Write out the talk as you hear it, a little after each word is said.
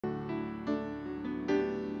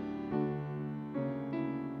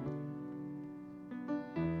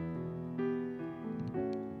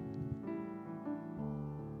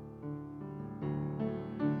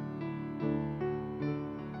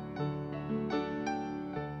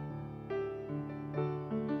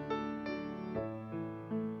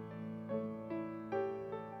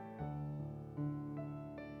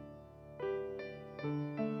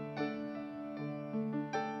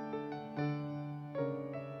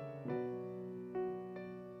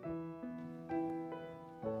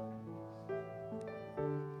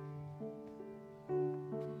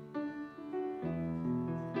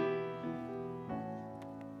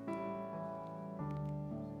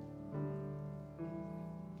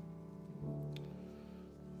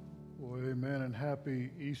Amen, and happy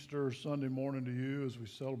Easter Sunday morning to you as we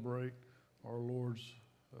celebrate our Lord's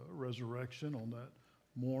resurrection on that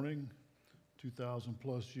morning 2,000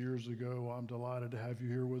 plus years ago. I'm delighted to have you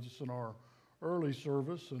here with us in our early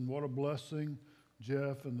service, and what a blessing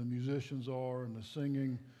Jeff and the musicians are, and the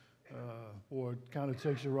singing. Boy, it kind of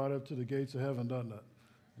takes you right up to the gates of heaven, doesn't it?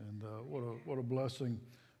 And what a blessing.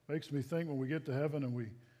 Makes me think when we get to heaven and we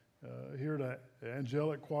hear the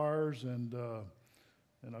angelic choirs, and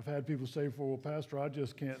I've had people say before, well, Pastor, I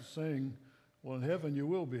just can't sing. Well, in heaven you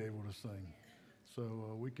will be able to sing.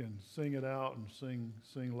 So we can sing it out and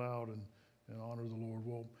sing loud and honor the Lord.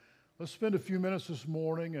 Well, let's spend a few minutes this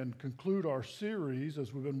morning and conclude our series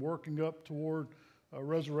as we've been working up toward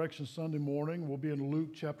Resurrection Sunday morning. We'll be in Luke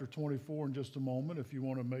chapter 24 in just a moment if you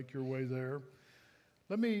want to make your way there.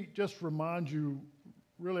 Let me just remind you,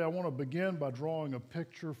 really, I want to begin by drawing a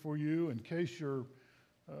picture for you in case you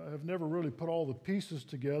have never really put all the pieces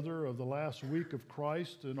together of the last week of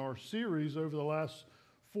Christ. In our series over the last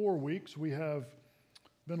 4 weeks, we have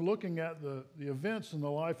been looking at the events in the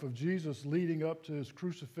life of Jesus leading up to his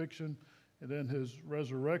crucifixion and then his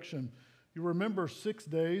resurrection. You remember 6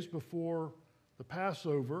 days before the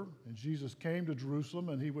Passover, and Jesus came to Jerusalem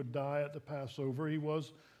and he would die at the Passover. He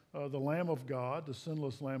was the Lamb of God, the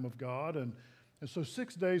sinless Lamb of God. And so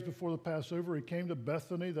 6 days before the Passover, he came to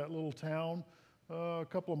Bethany, that little town a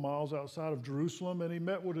couple of miles outside of Jerusalem, and he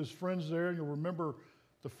met with his friends there. And you'll remember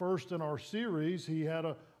the first in our series, he had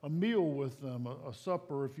a meal with them, a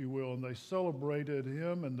supper, if you will, and they celebrated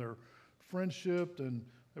him and their friendship. And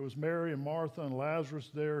there was Mary and Martha and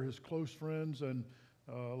Lazarus there, his close friends, and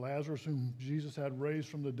Lazarus, whom Jesus had raised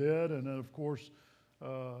from the dead, and then, of course,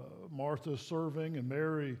 Martha serving and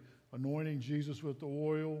Mary anointing Jesus with the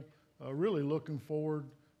oil, really looking forward,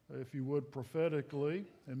 if you would, prophetically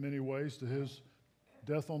in many ways to his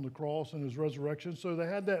death on the cross and his resurrection. So they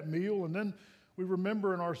had that meal, and then we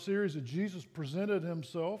remember in our series that Jesus presented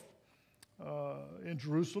himself in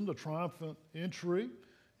Jerusalem, the triumphant entry.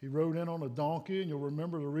 He rode in on a donkey, and you'll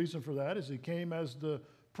remember the reason for that is he came as the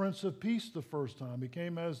Prince of Peace the first time. He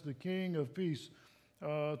came as the King of Peace to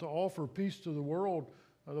offer peace to the world.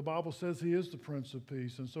 The Bible says he is the Prince of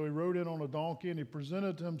Peace. And so he rode in on a donkey, and he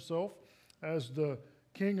presented himself as the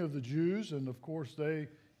King of the Jews. And, of course, they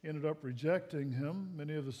ended up rejecting him.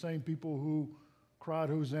 Many of the same people who cried,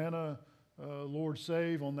 Hosanna, Lord,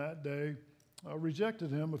 save on that day, rejected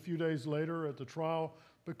him a few days later at the trial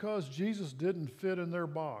because Jesus didn't fit in their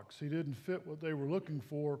box. He didn't fit what they were looking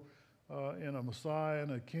for in a Messiah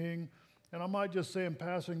and a King. And I might just say in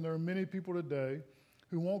passing, there are many people today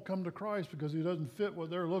who won't come to Christ because he doesn't fit what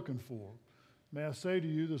they're looking for. May I say to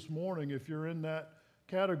you this morning, if you're in that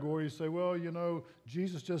category, you say, well, you know,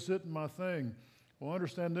 Jesus just isn't my thing. Well,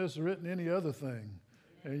 understand this, there isn't any other thing.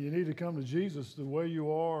 And you need to come to Jesus the way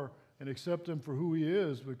you are and accept him for who he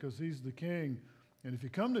is, because he's the King. And if you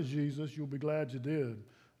come to Jesus, you'll be glad you did,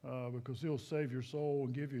 because he'll save your soul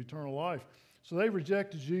and give you eternal life. So they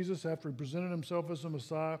rejected Jesus after he presented himself as a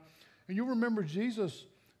Messiah. And you remember Jesus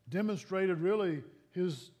demonstrated really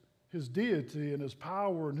his deity and his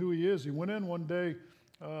power and who he is. He went in one day,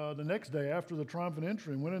 the next day after the triumphant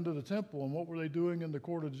entry, and went into the temple. And what were they doing in the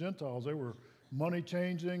court of the Gentiles? They were money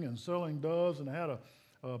changing and selling doves, and had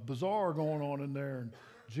a bazaar going on in there. And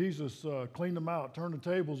Jesus cleaned them out, turned the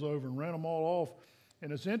tables over, and ran them all off.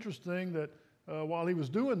 And it's interesting that while he was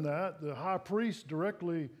doing that, the high priest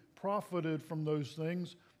directly profited from those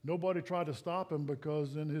things. Nobody tried to stop him,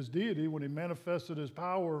 because in his deity, when he manifested his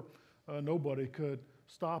power, nobody could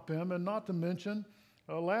stop him. And not to mention,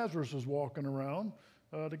 Lazarus was walking around.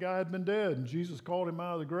 The guy had been dead, and Jesus called him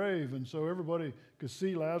out of the grave. And so everybody could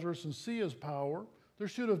see Lazarus and see his power. There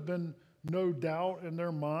should have been no doubt in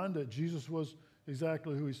their mind that Jesus was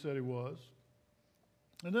exactly who he said he was.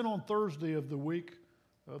 And then on Thursday of the week,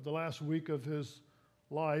 the last week of his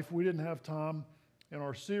life, we didn't have time in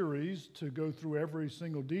our series to go through every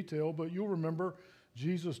single detail, but you'll remember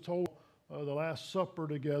Jesus told the Last Supper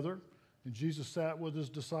together, and Jesus sat with his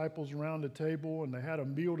disciples around the table, and they had a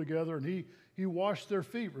meal together, and he washed their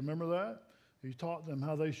feet. Remember that? He taught them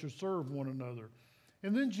how they should serve one another.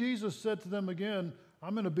 And then Jesus said to them again,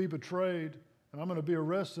 I'm going to be betrayed, and I'm going to be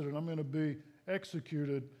arrested, and I'm going to be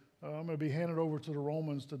executed. I'm going to be handed over to the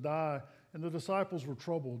Romans to die. And the disciples were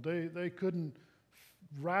troubled. They couldn't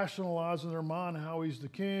rationalize in their mind how he's the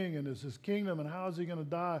king and it's his kingdom and how is he going to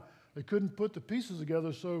die. They couldn't put the pieces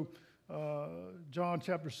together. So John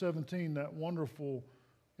chapter 17, that wonderful,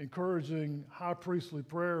 encouraging high priestly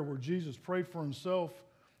prayer where Jesus prayed for himself,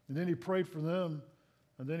 and then he prayed for them,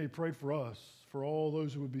 and then he prayed for us, for all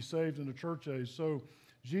those who would be saved in the church age. So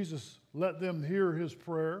Jesus let them hear his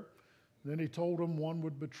prayer. Then he told them one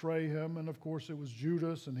would betray him, and of course it was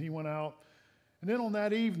Judas, and he went out. And then on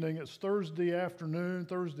that evening, it's Thursday afternoon,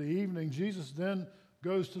 Thursday evening, Jesus then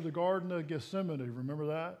goes to the Garden of Gethsemane. Remember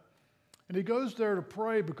that? And he goes there to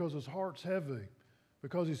pray because his heart's heavy,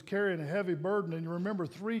 because he's carrying a heavy burden. And you remember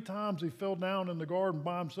 3 times he fell down in the garden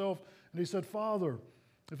by himself, and he said, Father,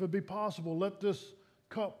 if it be possible, let this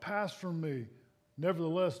cup pass from me.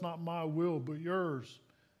 Nevertheless, not my will, but yours.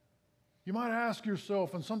 You might ask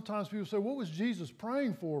yourself, and sometimes people say, what was Jesus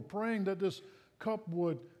praying for? Praying that this cup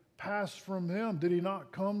would pass from him. Did he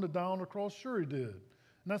not come to die on the cross? Sure he did.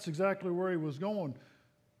 And that's exactly where he was going.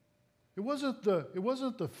 It wasn't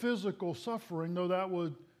the physical suffering, though that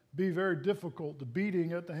would be very difficult, the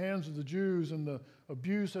beating at the hands of the Jews and the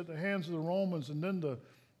abuse at the hands of the Romans, and then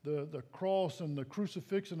the cross and the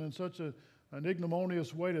crucifixion in such an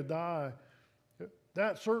ignominious way to die.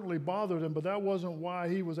 That certainly bothered him, but that wasn't why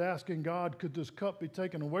he was asking God, could this cup be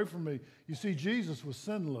taken away from me? You see, Jesus was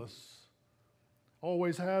sinless,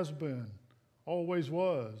 always has been, always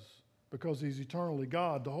was, because he's eternally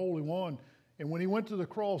God, the Holy One. And when he went to the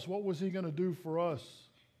cross, what was he going to do for us?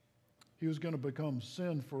 He was going to become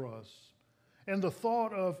sin for us. And the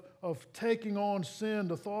thought of taking on sin,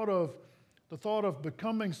 the thought of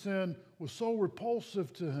becoming sin was so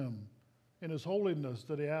repulsive to him in his holiness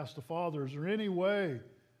that he asked the Father, is there any way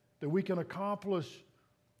that we can accomplish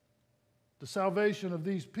the salvation of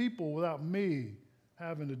these people without me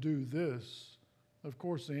having to do this? Of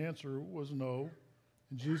course, the answer was no.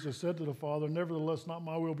 And Jesus said to the Father, nevertheless, not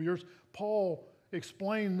my will, but yours. Paul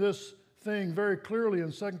explained this thing very clearly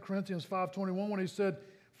in 2 Corinthians 5:21 when he said,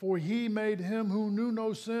 for he made him who knew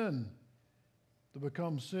no sin to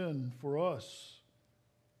become sin for us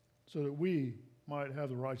so that we might have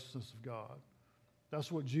the righteousness of God.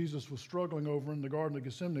 That's what Jesus was struggling over in the Garden of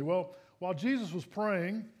Gethsemane. Well, while Jesus was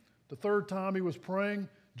praying, the 3rd time he was praying,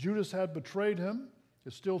 Judas had betrayed him.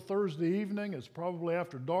 It's still Thursday evening. It's probably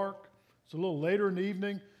after dark. It's a little later in the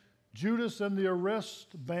evening. Judas and the arrest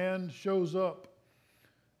band shows up.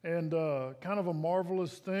 And kind of a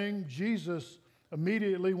marvelous thing, Jesus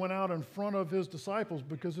immediately went out in front of his disciples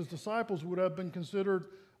because his disciples would have been considered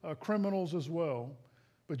criminals as well.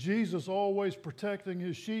 But Jesus, always protecting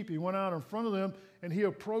his sheep, he went out in front of them and he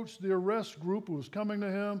approached the arrest group who was coming to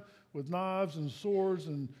him with knives and swords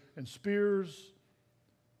and spears.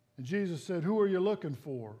 And Jesus said, who are you looking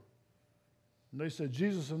for? And they said,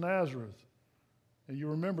 Jesus of Nazareth. And you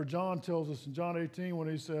remember John tells us in John 18 when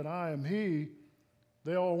he said, I am he,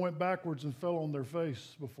 they all went backwards and fell on their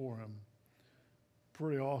face before him.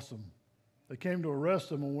 Pretty awesome. They came to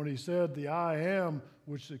arrest him, and when he said the I am,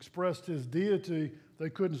 which expressed his deity, they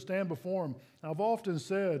couldn't stand before him. I've often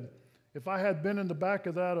said, if I had been in the back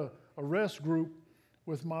of that arrest group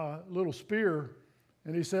with my little spear,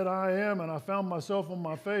 and he said I am, and I found myself on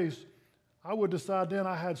my face, I would decide then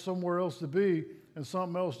I had somewhere else to be and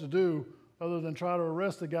something else to do other than try to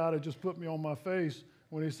arrest the guy that just put me on my face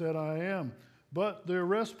when he said I am. But the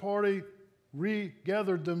arrest party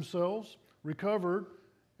regathered themselves, recovered,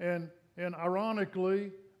 and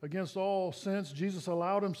ironically, against all sense, Jesus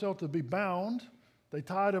allowed himself to be bound. They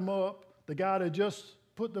tied him up. The guy that just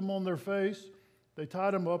put them on their face, they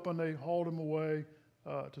tied him up and they hauled him away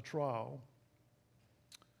to trial.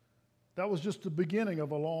 That was just the beginning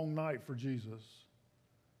of a long night for Jesus.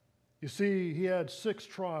 You see, he had 6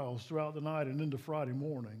 trials throughout the night and into Friday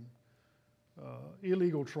morning.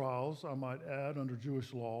 Illegal trials, I might add, under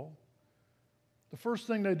Jewish law. The first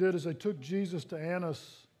thing they did is they took Jesus to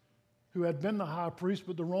Annas, who had been the high priest,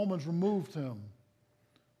 but the Romans removed him.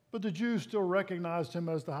 But the Jews still recognized him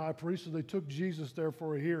as the high priest, so they took Jesus there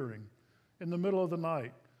for a hearing in the middle of the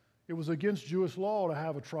night. It was against Jewish law to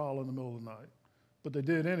have a trial in the middle of the night, but they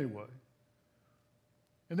did anyway.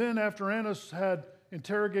 And then after Annas had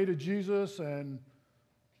interrogated Jesus and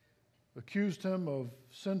accused him of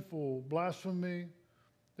sinful blasphemy,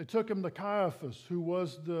 they took him to Caiaphas, who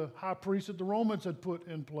was the high priest that the Romans had put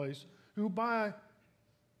in place, who by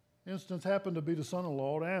instance happened to be the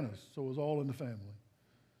son-in-law to Annas, so it was all in the family.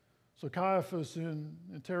 So Caiaphas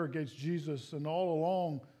interrogates Jesus, and all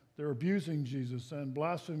along they're abusing Jesus and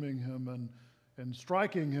blaspheming him and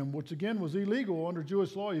striking him, which again was illegal under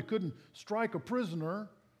Jewish law. You couldn't strike a prisoner.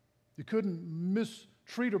 You couldn't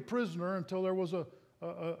mistreat a prisoner until there was a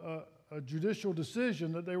judicial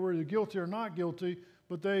decision that they were either guilty or not guilty,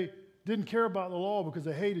 but they didn't care about the law because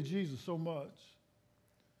they hated Jesus so much.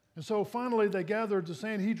 And so finally they gathered the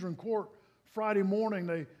Sanhedrin court Friday morning.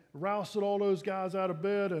 They rousted all those guys out of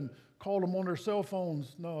bed and called them on their cell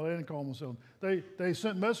phones. No, they didn't call them on cell phones. They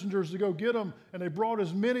sent messengers to go get them, and they brought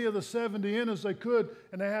as many of the 70 in as they could,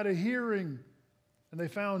 and they had a hearing and they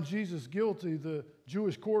found Jesus guilty, the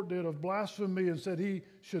Jewish court did, of blasphemy and said he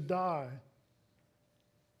should die.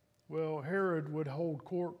 Well, Herod would hold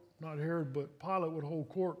court, not Herod, but Pilate would hold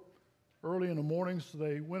court early in the morning, so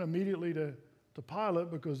they went immediately to Pilate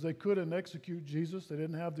because they couldn't execute Jesus. They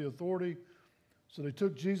didn't have the authority, so they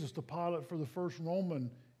took Jesus to Pilate for the first Roman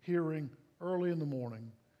hearing early in the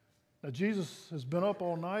morning. Now, Jesus has been up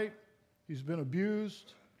all night. He's been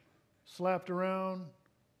abused, slapped around,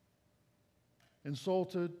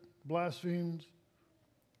 insulted, blasphemed,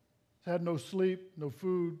 had no sleep, no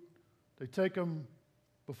food. They take him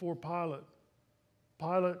before Pilate.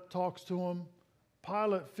 Pilate talks to him.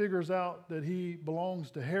 Pilate figures out that he belongs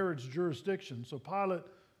to Herod's jurisdiction. So Pilate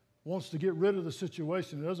wants to get rid of the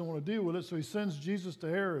situation. He doesn't want to deal with it, so he sends Jesus to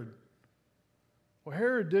Herod. Well,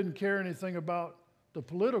 Herod didn't care anything about the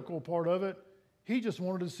political part of it. He just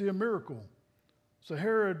wanted to see a miracle. So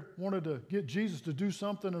Herod wanted to get Jesus to do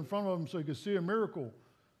something in front of him so he could see a miracle.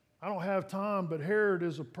 I don't have time, but Herod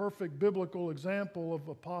is a perfect biblical example of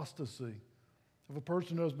apostasy, of a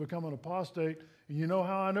person who has become an apostate. And you know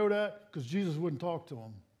how I know that? Because Jesus wouldn't talk to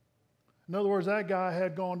him. In other words, that guy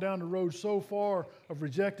had gone down the road so far of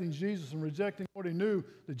rejecting Jesus and rejecting what he knew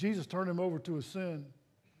that Jesus turned him over to his sin.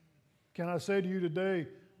 Can I say to you today,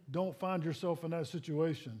 don't find yourself in that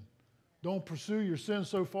situation. Don't pursue your sin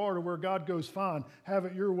so far to where God goes, fine, have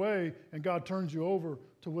it your way, and God turns you over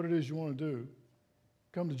to what it is you want to do.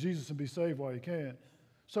 Come to Jesus and be saved while you can.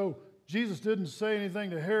 So Jesus didn't say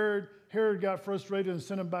anything to Herod. Herod got frustrated and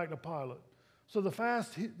sent him back to Pilate. So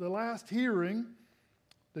the last hearing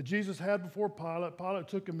that Jesus had before Pilate, Pilate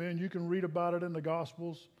took him in. You can read about it in the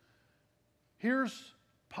Gospels. Here's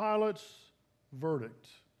Pilate's verdict.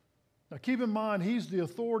 Now keep in mind, he's the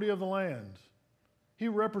authority of the land. He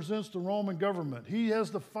represents the Roman government. He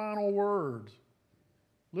has the final word.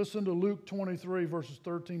 Listen to Luke 23, verses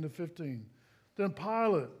 13 to 15. Then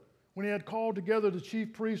Pilate, when he had called together the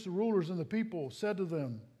chief priests, the rulers, and the people, said to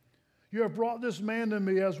them, "You have brought this man to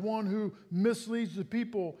me as one who misleads the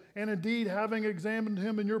people, and indeed, having examined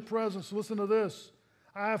him in your presence," listen to this,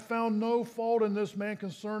 "I have found no fault in this man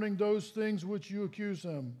concerning those things which you accuse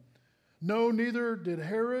him. No, neither did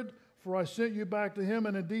Herod, for I sent you back to him,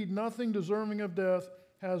 and indeed nothing deserving of death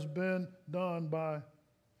has been done by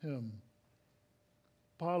him."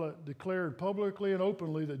 Pilate declared publicly and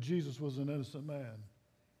openly that Jesus was an innocent man,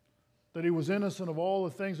 that he was innocent of all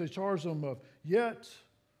the things they charged him of. Yet,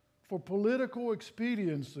 for political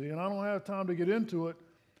expediency, and I don't have time to get into it,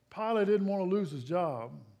 Pilate didn't want to lose his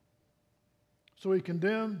job. So he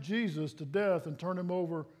condemned Jesus to death and turned him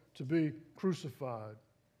over to be crucified.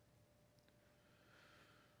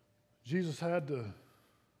 Jesus had to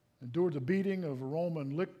endure the beating of a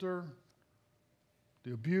Roman lictor,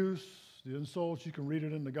 the abuse, the insults. You can read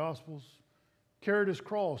it in the Gospels. Carried his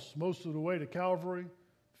cross most of the way to Calvary,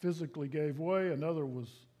 physically gave way. Another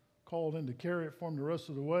was called in to carry it for him the rest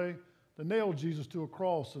of the way. They nailed Jesus to a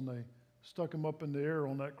cross and they stuck him up in the air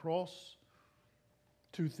on that cross.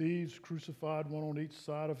 2 thieves crucified, one on each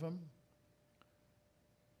side of him.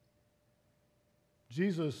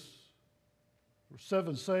 Jesus, there were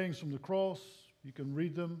 7 sayings from the cross. You can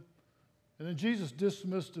read them. And then Jesus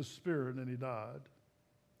dismissed his spirit and he died.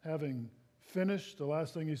 Having finished, the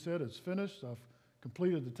last thing he said, "It's finished. I've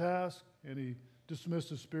completed the task." And he dismissed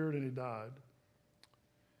his spirit and he died.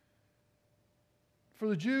 For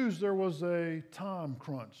the Jews, there was a time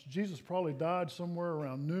crunch. Jesus probably died somewhere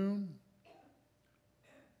around noon,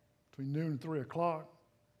 between noon and 3 o'clock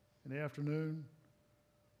in the afternoon.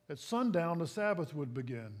 At sundown, the Sabbath would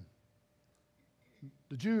begin.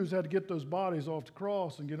 The Jews had to get those bodies off the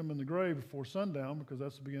cross and get them in the grave before sundown because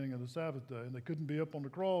that's the beginning of the Sabbath day, and they couldn't be up on the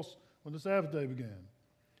cross when the Sabbath day began.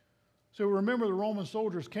 So remember, the Roman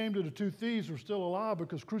soldiers came to the 2 thieves who were still alive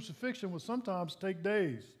because crucifixion would sometimes take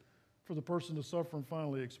days for the person to suffer and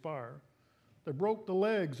finally expire. They broke the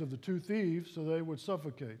legs of the 2 thieves so they would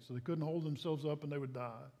suffocate, so they couldn't hold themselves up and they would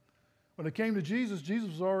die. When they came to Jesus, Jesus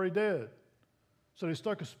was already dead. So they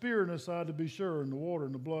stuck a spear in his side to be sure, and the water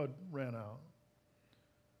and the blood ran out.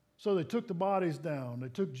 So they took the bodies down. They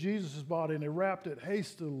took Jesus' body and they wrapped it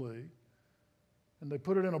hastily, and they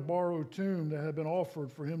put it in a borrowed tomb that had been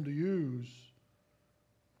offered for him to use.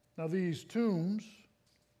 Now these tombs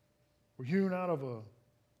were hewn out of a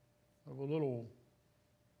little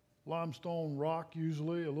limestone rock,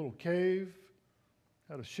 usually, a little cave.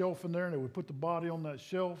 Had a shelf in there, and they would put the body on that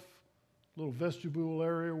shelf, a little vestibule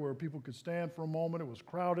area where people could stand for a moment. It was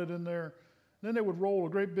crowded in there. And then they would roll a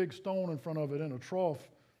great big stone in front of it in a trough,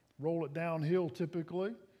 roll it downhill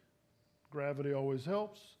typically. Gravity always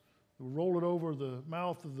helps. They would roll it over the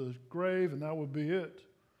mouth of the grave, and that would be it.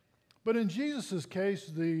 But in Jesus' case,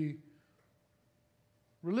 the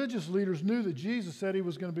religious leaders knew that Jesus said he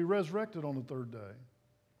was going to be resurrected on the third day.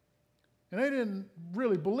 And they didn't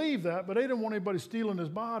really believe that, but they didn't want anybody stealing his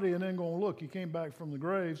body and then going, look, he came back from the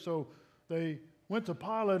grave. So they went to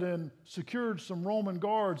Pilate and secured some Roman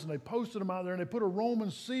guards, and they posted them out there, and they put a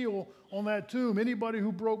Roman seal on that tomb. Anybody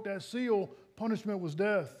who broke that seal, punishment was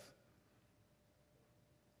death.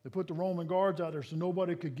 They put the Roman guards out there so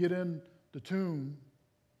nobody could get in the tomb.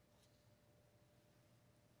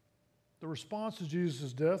 The response to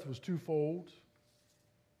Jesus' death was twofold.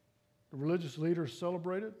 The religious leaders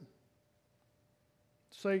celebrated.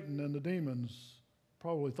 Satan and the demons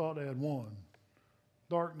probably thought they had won.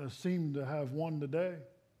 Darkness seemed to have won the day.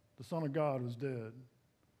 The Son of God was dead.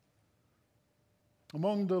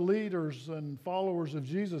 Among the leaders and followers of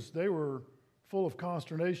Jesus, they were full of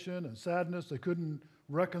consternation and sadness. They couldn't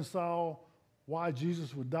reconcile why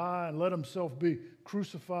Jesus would die and let himself be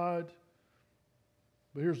crucified.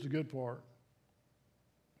 But here's the good part.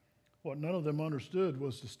 What none of them understood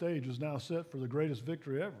was the stage was now set for the greatest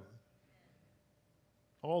victory ever.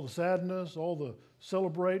 All the sadness, all the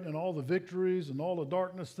celebrating and all the victories and all the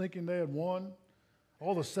darkness thinking they had won,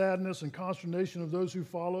 all the sadness and consternation of those who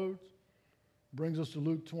followed, brings us to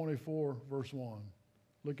Luke 24, verse 1.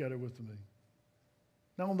 Look at it with me.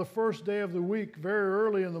 Now on the first day of the week, very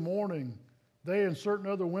early in the morning, they and certain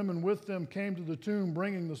other women with them came to the tomb,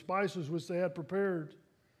 bringing the spices which they had prepared.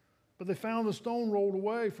 But they found the stone rolled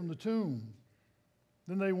away from the tomb.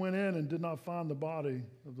 Then they went in and did not find the body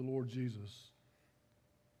of the Lord Jesus.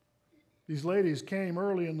 These ladies came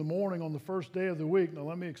early in the morning on the first day of the week. Now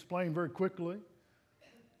let me explain very quickly.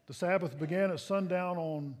 The Sabbath began at sundown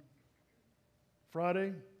on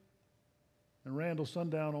Friday and ran till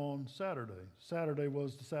sundown on Saturday. Saturday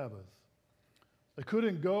was the Sabbath. They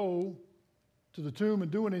couldn't go to the tomb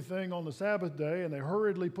and do anything on the Sabbath day, and they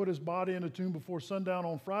hurriedly put his body in the tomb before sundown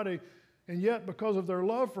on Friday. And yet, because of their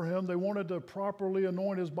love for him, they wanted to properly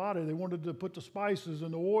anoint his body. They wanted to put the spices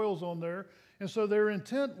and the oils on there. And so their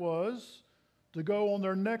intent was to go on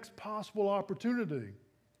their next possible opportunity.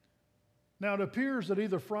 Now, it appears that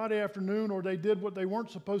either Friday afternoon or they did what they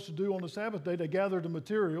weren't supposed to do on the Sabbath day. They gathered the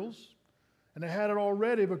materials, and they had it all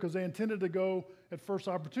ready because they intended to go at first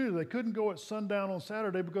opportunity. They couldn't go at sundown on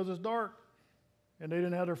Saturday because it's dark, and they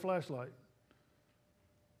didn't have their flashlight.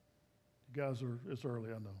 You guys it's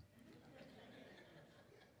early, I know.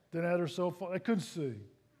 Didn't have their cell phone. They couldn't see.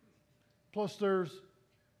 Plus,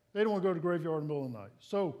 they don't want to go to the graveyard in the middle of the night.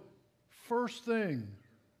 So, first thing,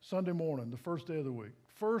 Sunday morning, the first day of the week,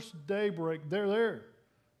 first daybreak, they're there.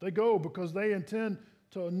 They go because they intend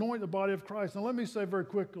to anoint the body of Christ. Now, let me say very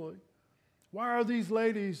quickly, why are these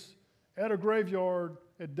ladies at a graveyard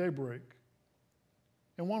at daybreak?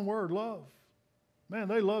 In one word, love. Man,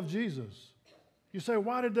 they love Jesus. You say,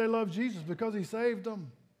 why did they love Jesus? Because he saved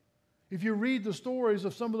them. If you read the stories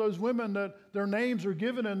of some of those women that their names are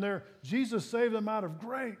given in there, Jesus saved them out of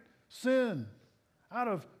great sin, out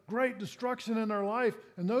of great destruction in their life.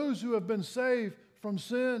 And those who have been saved from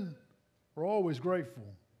sin are always grateful.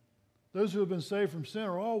 Those who have been saved from sin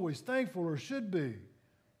are always thankful, or should be.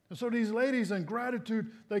 And so these ladies, in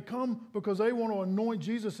gratitude, they come because they want to anoint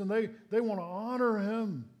Jesus and they want to honor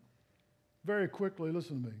him. Very quickly,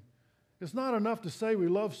 listen to me. It's not enough to say we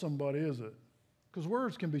love somebody, is it? Because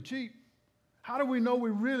words can be cheap. How do we know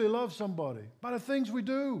we really love somebody? By the things we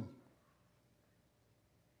do.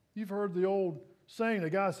 You've heard the old saying,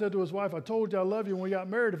 the guy said to his wife, I told you I love you when we got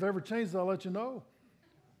married. If it ever changes, I'll let you know.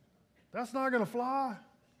 That's not going to fly.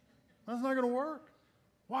 That's not going to work.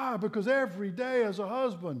 Why? Because every day as a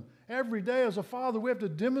husband, every day as a father, we have to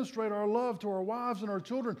demonstrate our love to our wives and our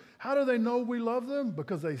children. How do they know we love them?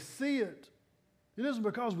 Because they see it. It isn't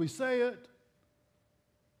because we say it.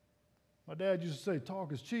 My dad used to say,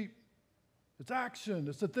 talk is cheap. It's action.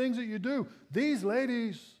 It's the things that you do. These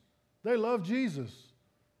ladies, they love Jesus.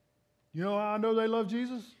 You know how I know they love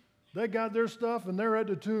Jesus? They got their stuff and they're at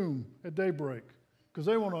the tomb at daybreak because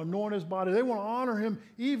they want to anoint his body. They want to honor him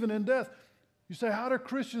even in death. You say, how do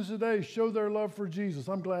Christians today show their love for Jesus?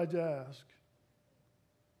 I'm glad you asked.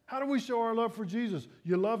 How do we show our love for Jesus?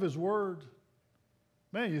 You love his word.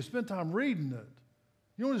 Man, you spend time reading it.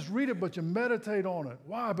 You don't just read it, but you meditate on it.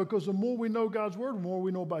 Why? Because the more we know God's word, the more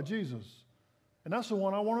we know about Jesus. And that's the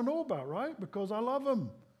one I want to know about, right? Because I love him.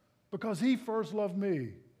 Because he first loved me.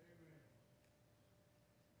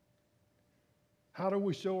 How do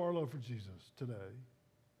we show our love for Jesus today?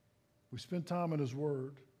 We spend time in his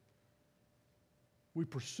word. We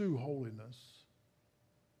pursue holiness.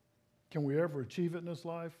 Can we ever achieve it in this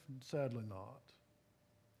life? Sadly not.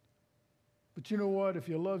 But you know what? If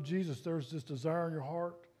you love Jesus, there's this desire in your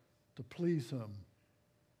heart to please him.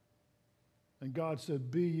 And God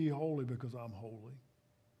said, be ye holy because I'm holy.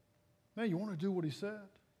 Man, you want to do what he said?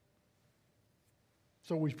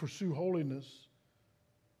 So we pursue holiness.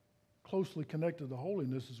 Closely connected to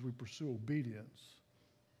holiness as we pursue obedience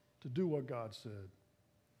to do what God said.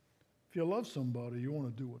 If you love somebody, you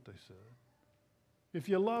want to do what they said. If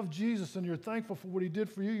you love Jesus and you're thankful for what he did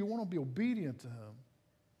for you, you want to be obedient to him.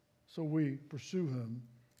 So we pursue him.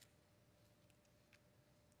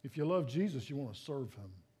 If you love Jesus, you want to serve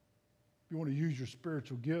him. You want to use your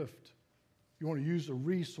spiritual gift. You want to use the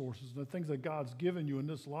resources and the things that God's given you in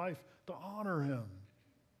this life to honor him,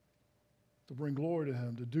 to bring glory to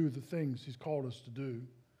him, to do the things he's called us to do.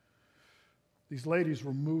 These ladies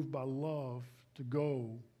were moved by love to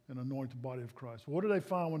go and anoint the body of Christ. What do they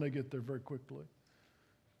find when they get there very quickly?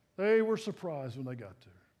 They were surprised when they got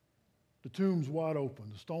there. The tomb's wide open,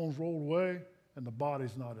 the stones rolled away, and the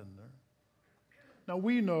body's not in there. Now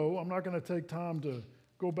we know, I'm not going to take time to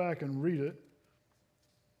go back and read it.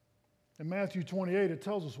 In Matthew 28, it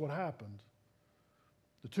tells us what happened.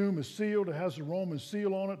 The tomb is sealed. It has the Roman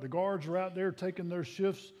seal on it. The guards are out there taking their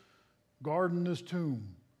shifts, guarding this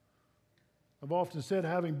tomb. I've often said,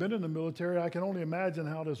 having been in the military, I can only imagine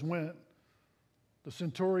how this went. The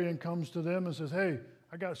centurion comes to them and says, hey,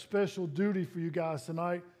 I got special duty for you guys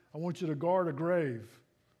tonight. I want you to guard a grave.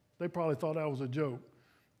 They probably thought that was a joke.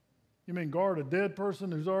 You mean guard a dead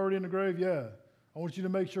person who's already in the grave? Yeah. I want you to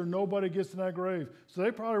make sure nobody gets in that grave. So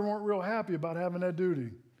they probably weren't real happy about having that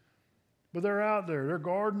duty. But they're out there. They're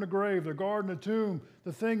guarding the grave. They're guarding the tomb.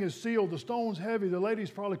 The thing is sealed. The stone's heavy. The ladies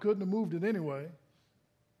probably couldn't have moved it anyway.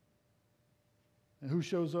 And who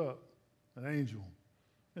shows up? An angel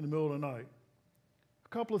in the middle of the night. A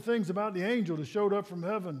couple of things about the angel that showed up from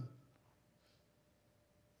heaven.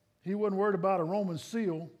 He wasn't worried about a Roman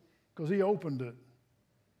seal because he opened it.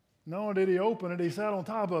 Not only did he open it, he sat on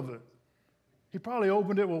top of it. He probably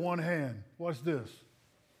opened it with one hand. Watch this.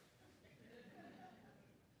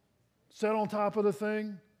 Sat on top of the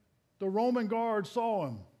thing. The Roman guards saw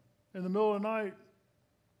him in the middle of the night.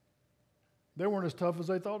 They weren't as tough as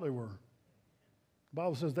they thought they were. The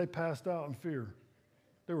Bible says they passed out in fear.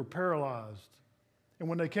 They were paralyzed. And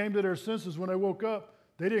when they came to their senses, when they woke up,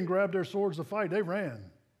 they didn't grab their swords to fight. They ran.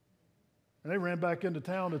 And they ran back into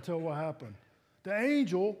town to tell what happened. The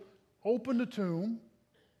angel opened the tomb,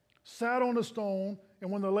 sat on the stone, and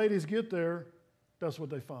when the ladies get there, that's what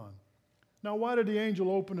they find. Now, why did the angel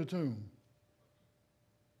open the tomb?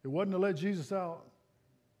 It wasn't to let Jesus out.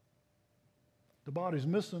 The body's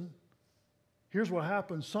missing. Here's what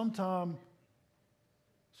happened. Sometime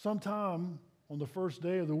on the first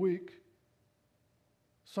day of the week,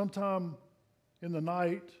 sometime in the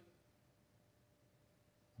night,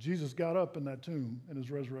 Jesus got up in that tomb in his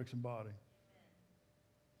resurrection body.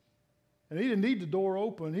 And he didn't need the door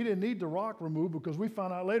open. He didn't need the rock removed because we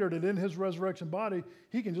found out later that in his resurrection body,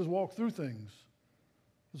 he can just walk through things.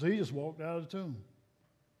 So he just walked out of the tomb.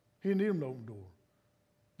 He didn't need him to open the door.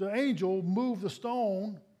 The angel moved the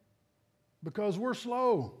stone because we're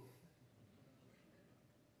slow.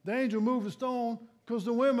 The angel moved the stone because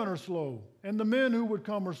the women are slow. And the men who would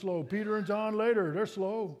come are slow. Peter and John later, they're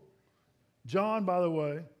slow. John, by the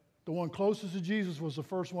way, the one closest to Jesus, was the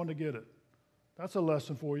first one to get it. That's a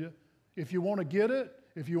lesson for you. If you want to get it,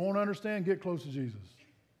 if you want to understand, get close to Jesus.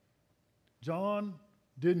 John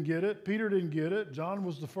didn't get it. Peter didn't get it. John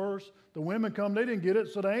was the first. The women come, they didn't get it.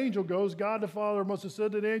 So the angel goes. God the Father must have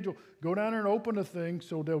said to the angel, go down there and open the thing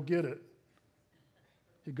so they'll get it.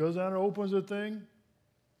 He goes down and opens the thing.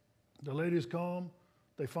 The ladies come.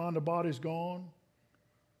 They find the body's gone.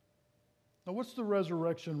 Now, what's the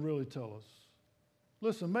resurrection really tell us?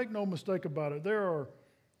 Listen, make no mistake about it. There are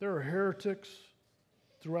heretics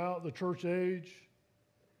throughout the church age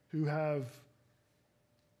who have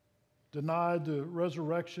denied the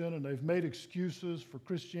resurrection and they've made excuses for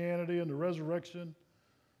Christianity and the resurrection.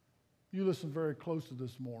 You listen very close to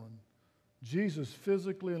this morning. Jesus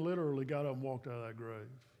physically and literally got up and walked out of that grave.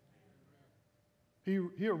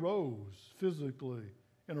 He arose physically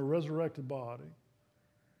in a resurrected body.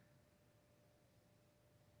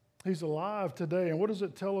 He's alive today. And what does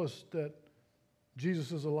it tell us that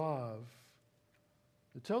Jesus is alive?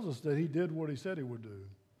 It tells us that he did what he said he would do.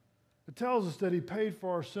 It tells us that he paid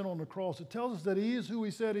for our sin on the cross. It tells us that he is who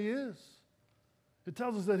he said he is. It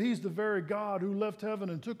tells us that he's the very God who left heaven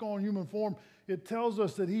and took on human form. It tells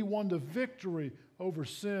us that he won the victory over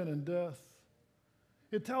sin and death.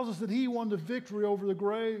 It tells us that he won the victory over the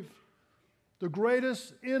grave. The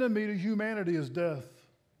greatest enemy to humanity is death.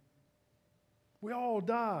 We all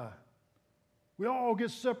die. We all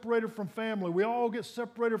get separated from family. We all get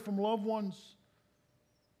separated from loved ones.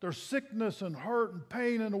 There's sickness and hurt and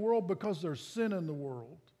pain in the world because there's sin in the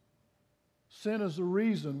world. Sin is the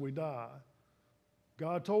reason we die.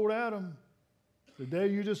 God told Adam, the day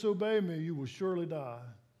you disobey me, you will surely die.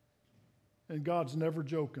 And God's never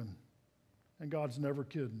joking. And God's never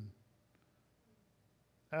kidding.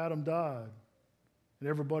 Adam died, and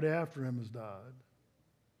everybody after him has died.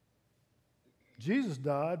 Jesus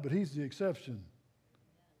died, but he's the exception.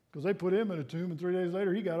 Because they put him in a tomb, and 3 days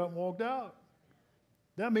later, he got up and walked out.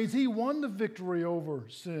 That means he won the victory over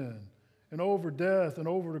sin and over death and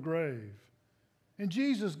over the grave. And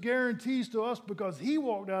Jesus guarantees to us, because he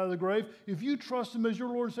walked out of the grave, if you trust him as your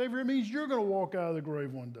Lord and Savior, it means you're going to walk out of the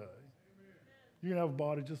grave one day. You're going to have a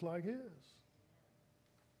body just like his.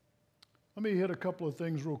 Let me hit a couple of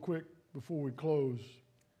things real quick before we close.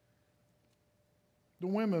 The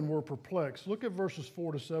women were perplexed. Look at verses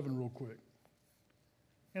 4 to 7 real quick.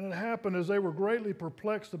 And it happened as they were greatly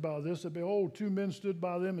perplexed about this, that behold, 2 men stood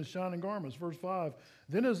by them in shining garments. Verse 5.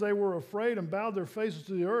 Then as they were afraid and bowed their faces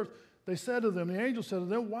to the earth, they said to them, the angel said to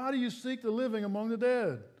them, why do you seek the living among the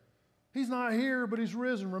dead? He's not here, but he's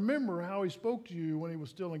risen. Remember how he spoke to you when he was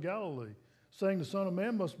still in Galilee, saying the Son of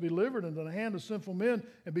Man must be delivered into the hand of sinful men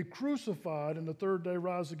and be crucified, and the third day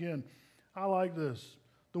rise again. I like this.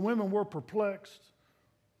 The women were perplexed,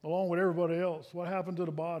 along with everybody else. What happened to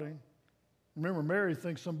the body? Remember, Mary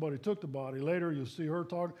thinks somebody took the body. Later, you'll see her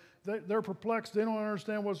talking. They're perplexed. They don't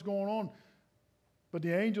understand what's going on. But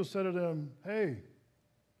the angel said to them, hey,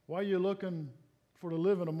 why are you looking for the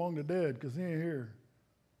living among the dead? Because he ain't here.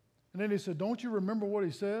 And then he said, don't you remember what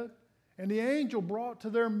he said? And the angel brought to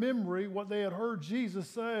their memory what they had heard Jesus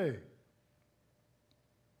say.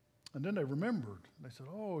 And then they remembered. They said,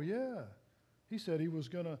 oh, yeah. He said he was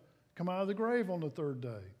going to come out of the grave on the third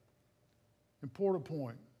day. Important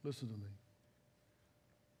point. Listen to me.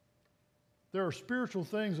 There are spiritual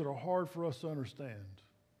things that are hard for us to understand.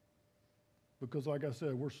 Because, like I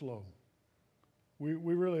said, we're slow. We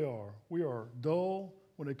really are. We are dull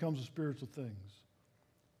when it comes to spiritual things.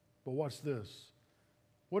 But watch this.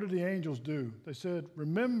 What did the angels do? They said,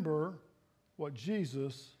 remember what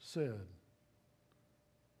Jesus said.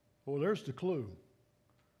 Well, there's the clue.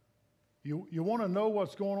 You want to know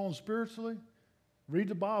what's going on spiritually? Read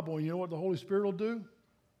the Bible, and you know what the Holy Spirit will do?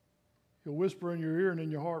 He'll whisper in your ear and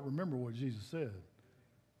in your heart, remember what Jesus said.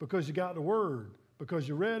 Because you got the Word, because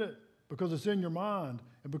you read it, because it's in your mind,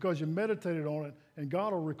 and because you meditated on it, and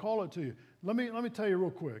God will recall it to you. Let me tell you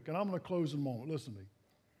real quick, and I'm going to close in a moment. Listen to me.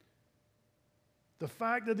 The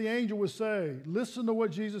fact that the angel would say, listen to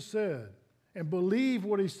what Jesus said, and believe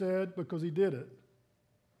what he said because he did it.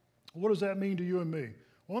 What does that mean to you and me?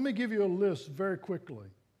 Well, let me give you a list very quickly.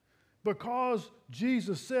 Because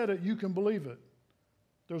Jesus said it, you can believe it.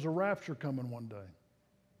 There's a rapture coming one day.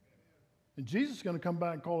 And Jesus is going to come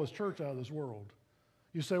back and call his church out of this world.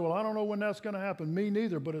 You say, well, I don't know when that's going to happen. Me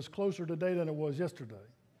neither, but it's closer today than it was yesterday.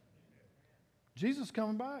 Jesus is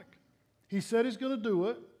coming back. He said he's going to do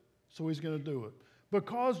it, so he's going to do it.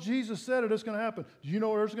 Because Jesus said it, it's going to happen. Do you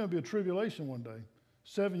know there's going to be a tribulation one day?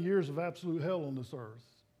 7 years of absolute hell on this earth.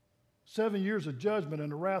 7 years of judgment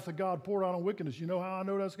and the wrath of God poured out on wickedness. You know how I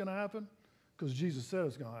know that's going to happen? Because Jesus said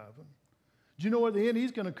it's going to happen. Do you know at the end,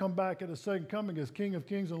 he's going to come back at the second coming as King of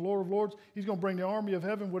Kings and Lord of Lords. He's going to bring the army of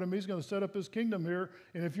heaven with him. He's going to set up his kingdom here.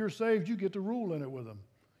 And if you're saved, you get to rule in it with him.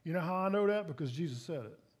 You know how I know that? Because Jesus said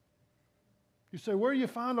it. You say, where do you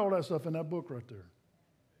find all that stuff in that book right there?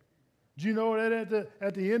 Do you know that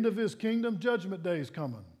at the end of his kingdom, judgment day is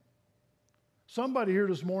coming? Somebody here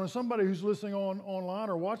this morning, somebody who's listening online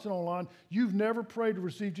or watching online, you've never prayed to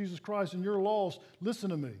receive Jesus Christ and you're lost.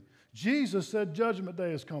 Listen to me. Jesus said judgment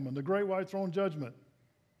day is coming, the great white throne judgment.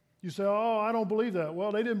 You say, oh, I don't believe that.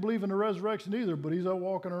 Well, they didn't believe in the resurrection either, but he's out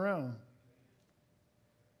walking around.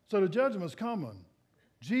 So the judgment's coming.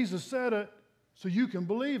 Jesus said it, so you can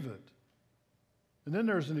believe it. And then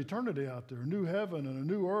there's an eternity out there, a new heaven and a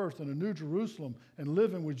new earth and a new Jerusalem, and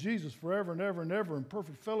living with Jesus forever and ever and ever in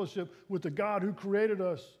perfect fellowship with the God who created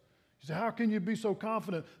us. You say, how can you be so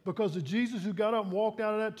confident? Because the Jesus who got up and walked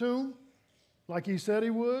out of that tomb, like he said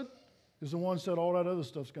he would, is the one who said all that other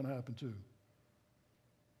stuff's going to happen too.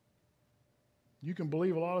 You can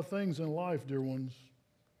believe a lot of things in life, dear ones,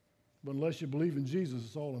 but unless you believe in Jesus,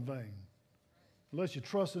 it's all in vain. Unless you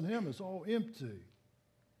trust in him, it's all empty.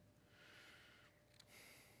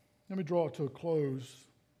 Let me draw it to a close.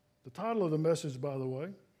 The title of the message, by the way,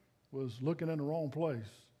 was Looking in the Wrong Place.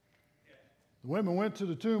 The women went to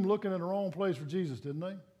the tomb looking in the wrong place for Jesus, didn't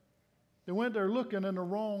they? They went there looking in the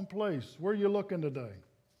wrong place. Where are you looking today?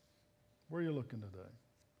 Where are you looking today?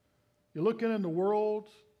 You're looking in the world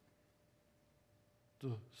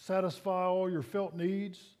to satisfy all your felt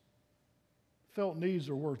needs. Felt needs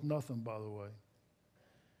are worth nothing, by the way.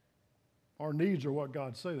 Our needs are what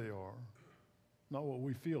God say they are, not what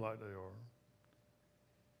we feel like they are.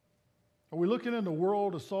 Are we looking in the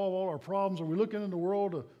world to solve all our problems? Are we looking in the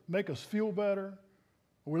world to make us feel better?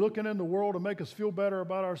 Are we looking in the world to make us feel better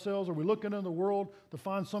about ourselves? Are we looking in the world to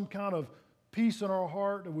find some kind of peace in our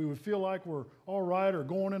heart that we would feel like we're all right or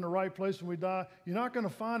going in the right place when we die? You're not going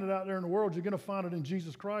to find it out there in the world. You're going to find it in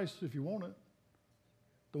Jesus Christ if you want it.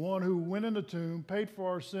 The one who went in the tomb, paid for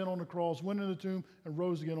our sin on the cross, went in the tomb, and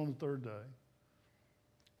rose again on the third day.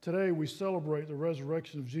 Today we celebrate the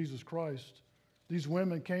resurrection of Jesus Christ. These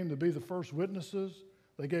women came to be the first witnesses.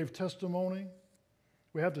 They gave testimony.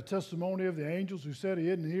 We have the testimony of the angels who said he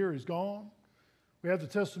isn't here, he's gone. We have the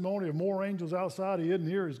testimony of more angels outside, he isn't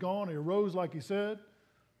here, he's gone. He arose like he said.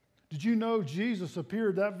 Did you know Jesus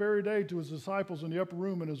appeared that very day to his disciples in the upper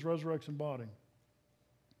room in his resurrection body?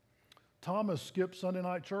 Thomas skipped Sunday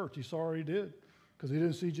night church. He sorry he did because he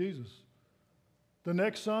didn't see Jesus. The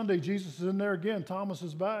next Sunday, Jesus is in there again. Thomas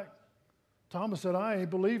is back. Thomas said, I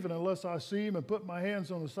ain't believing unless I see him and put my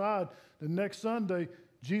hands on the side. The next Sunday,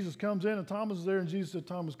 Jesus comes in and Thomas is there and Jesus said,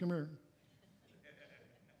 Thomas, come here.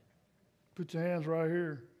 Put your hands right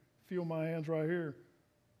here. Feel my hands right here.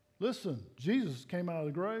 Listen, Jesus came out of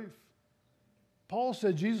the grave. Paul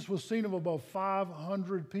said Jesus was seen of above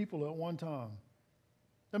 500 people at one time.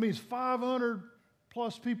 That means 500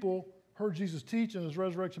 plus people heard Jesus teach in his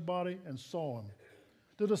resurrection body and saw him.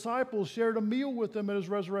 The disciples shared a meal with him in his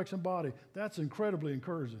resurrection body. That's incredibly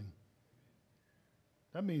encouraging.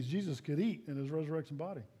 That means Jesus could eat in his resurrection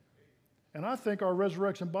body. And I think our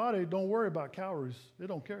resurrection body don't worry about calories. It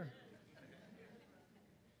don't care.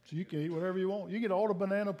 So you can eat whatever you want. You get all the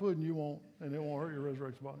banana pudding you want, and it won't hurt your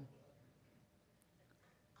resurrection body.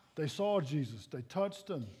 They saw Jesus. They touched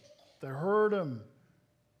him. They heard him.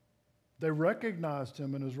 They recognized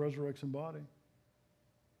him in his resurrection body.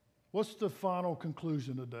 What's the final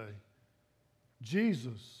conclusion today?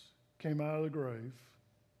 Jesus came out of the grave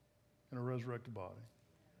in a resurrected body.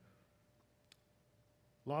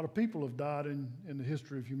 A lot of people have died in the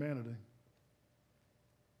history of humanity.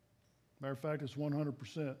 Matter of fact, it's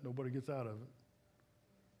 100%. Nobody gets out of it.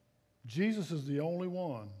 Jesus is the only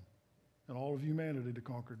one in all of humanity to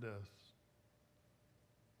conquer death.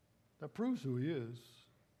 That proves who he is.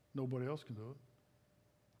 Nobody else can do it.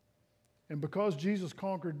 And because Jesus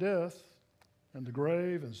conquered death and the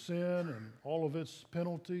grave and sin and all of its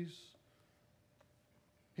penalties,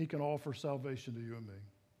 he can offer salvation to you and me.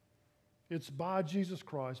 It's by Jesus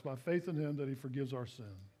Christ, by faith in him, that he forgives our sin.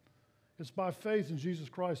 It's by faith in Jesus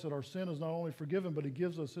Christ that our sin is not only forgiven, but he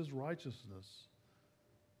gives us his righteousness,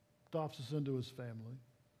 adopts us into his family.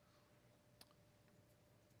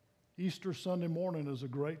 Easter Sunday morning is a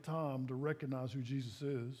great time to recognize who Jesus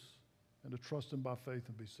is and to trust him by faith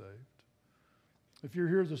and be saved. If you're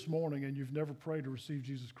here this morning and you've never prayed to receive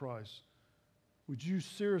Jesus Christ, would you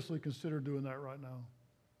seriously consider doing that right now?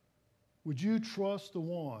 Would you trust the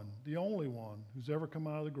one, the only one who's ever come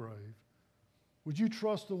out of the grave? Would you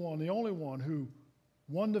trust the one, the only one who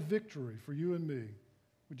won the victory for you and me?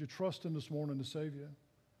 Would you trust him this morning to save you?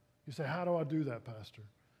 You say, how do I do that, Pastor?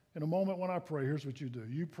 In a moment when I pray, here's what you do.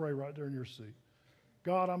 You pray right there in your seat.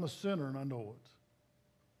 God, I'm a sinner and I know it.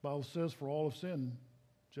 The Bible says, for all have sinned.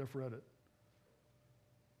 Jeff read it.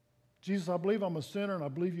 Jesus, I believe I'm a sinner and I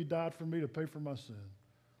believe you died for me to pay for my sin.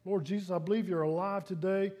 Lord Jesus, I believe you're alive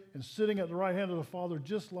today and sitting at the right hand of the Father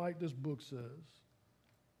just like this book says.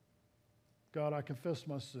 God, I confess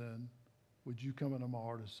my sin. Would you come into my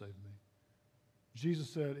heart and save me? Jesus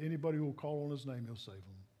said, anybody who will call on his name, he'll save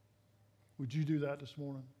them. Would you do that this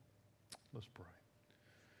morning? Let's pray.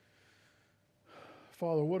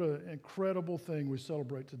 Father, what an incredible thing we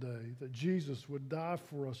celebrate today, that Jesus would die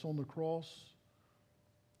for us on the cross,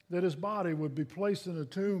 that his body would be placed in a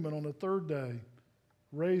tomb, and on the third day,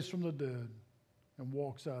 raised from the dead and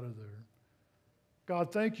walks out of there.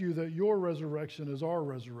 God, thank you that your resurrection is our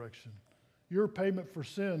resurrection. Your payment for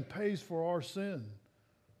sin pays for our sin.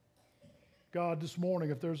 God, this morning,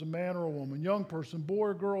 if there's a man or a woman, young person, boy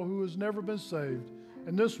or girl who has never been saved,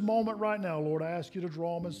 in this moment right now, Lord, I ask you to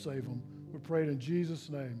draw them and save them. We pray it in Jesus'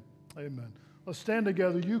 name. Amen. Let's stand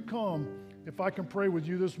together. You come, if I can pray with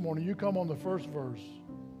you this morning, you come on the first verse.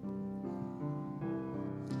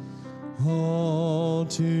 All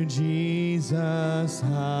to Jesus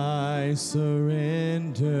I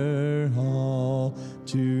surrender, all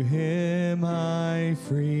to him I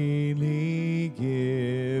freely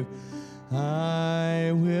give.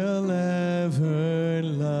 I will ever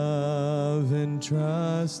love and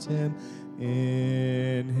trust him,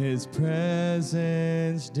 in his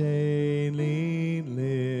presence daily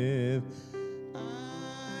live.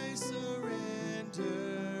 I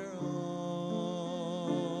surrender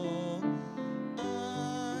all.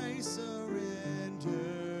 I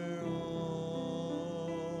surrender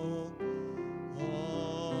all.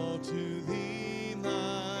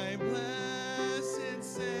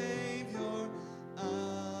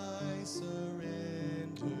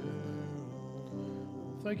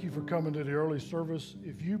 Thank you for coming to the early service.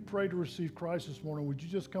 If you pray to receive Christ this morning, would you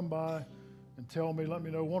just come by and tell me, let me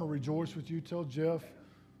know. I want to rejoice with you. Tell Jeff.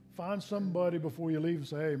 Find somebody before you leave and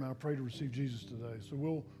say, hey, man, I pray to receive Jesus today. So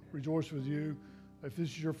we'll rejoice with you. If this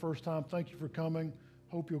is your first time, thank you for coming.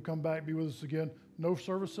 Hope you'll come back, be with us again. No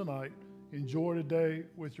service tonight. Enjoy today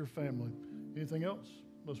with your family. Anything else?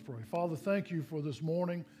 Let's pray. Father, thank you for this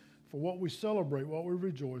morning, for what we celebrate, what we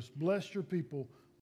rejoice. Bless your people